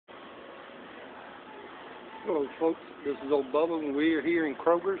Hello folks, this is old Bubba and we're here in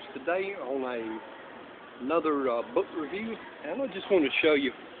Kroger's today on another book review, and I just want to show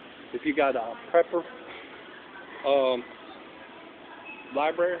you, if you got a prepper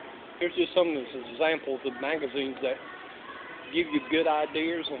library, here's just some of the examples of magazines that give you good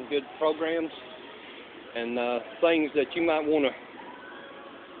ideas and good programs and things that you might want to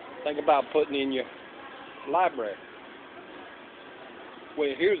think about putting in your library.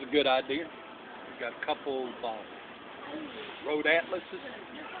 Well, here's a good idea. We've got a couple of road atlases,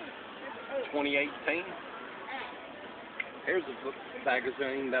 2018. Here's a book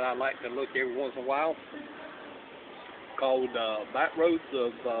magazine that I like to look every once in a while, called Back Roads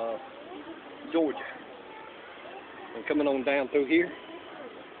of Georgia. And coming on down through here,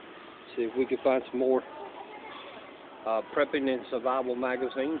 see if we can find some more prepping and survival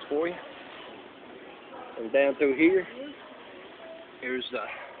magazines for you. And down through here, here's the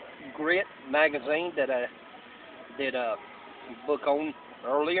Grit magazine that I did a book on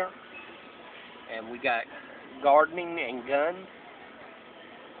earlier. And we got gardening and guns.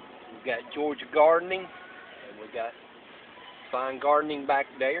 We got Georgia gardening, and we got fine gardening back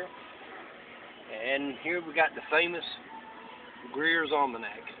there. And here we got the famous Greer's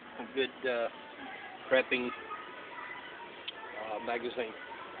Almanac, a good prepping magazine.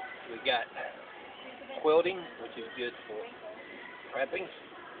 We got quilting, which is good for prepping.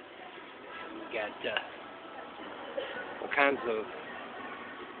 We got all kinds of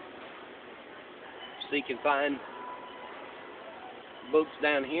seek and find books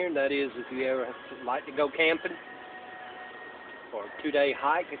down here. That is, if you ever like to go camping or a 2-day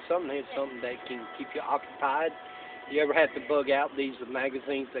hike or something, it's something that can keep you occupied. If you ever have to bug out, these are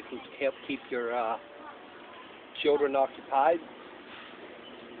magazines that can help keep your children occupied.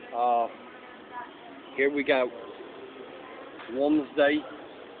 Here we got Woman's Day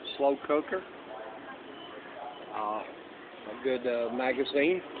Slow Cooker, a good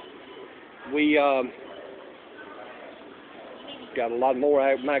magazine. We got a lot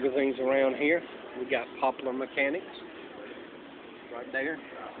more magazines around here. We got Popular Mechanics right there,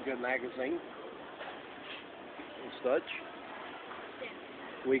 a good magazine and such.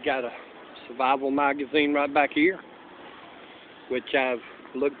 We got a survival magazine right back here, which I've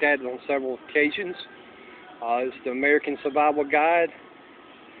looked at on several occasions. It's the American Survival Guide,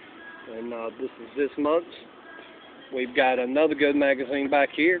 and this is this month's. We've got another good magazine back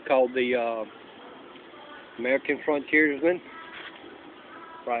here called the American Frontiersman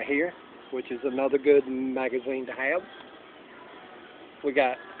right here, which is another good magazine to have. We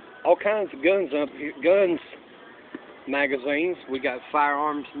got all kinds of guns up here, guns magazines. We got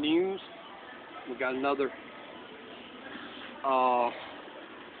Firearms News. We got another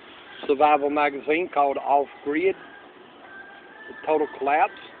survival magazine called Off Grid, The Total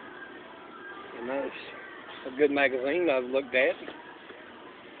Collapse, and that's a good magazine I've looked at.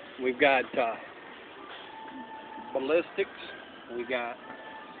 We've got ballistics, we got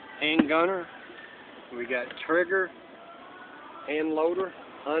handgunner, we got trigger, hand loader,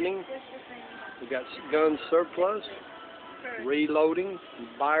 hunting, we got gun surplus, reloading,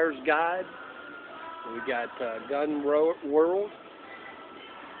 buyer's guide, we got gun world.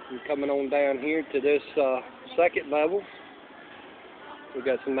 We're coming on down here to this second level. We've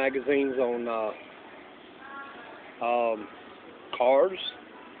got some magazines on cars.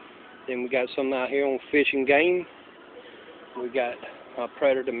 Then we got some out here on fish and game. We got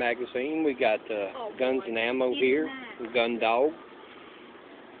Predator magazine. We got guns and ammo here. The Gun Dog.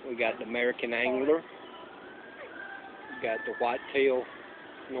 We got the American Angler. We got the Whitetail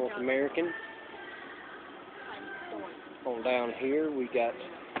North American. On down here we got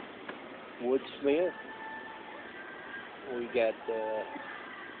Woodsmith. We got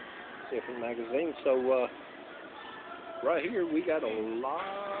different magazines. So right here we got a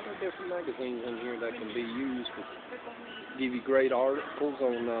lot of different magazines in here that can be used to give you great articles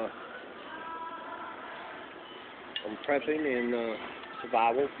on prepping and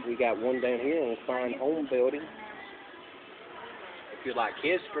survival. We got one down here on fine home building. If you like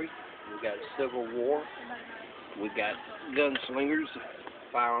history, we got Civil War. We got gunslingers,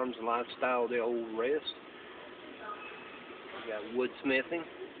 firearms and lifestyle, the old West. We got woodsmithing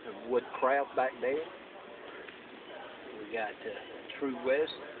and woodcraft back there. We got True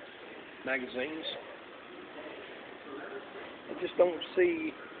West magazines. I just don't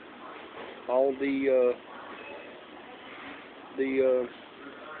see all the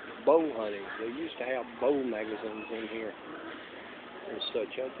bow hunting. They used to have bow magazines in here and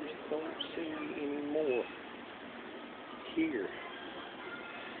such. I just don't see any more here.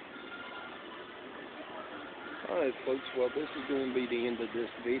 Alright folks, well this is going to be the end of this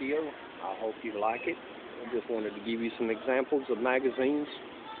video. I hope you like it. I just wanted to give you some examples of magazines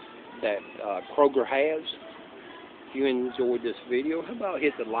that Kroger has. If you enjoyed this video, how about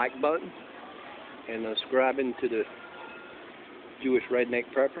hit the like button and subscribing to the Jewish Redneck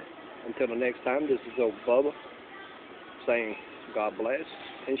Prepper. Until the next time, this is old Bubba saying God bless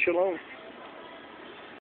and shalom.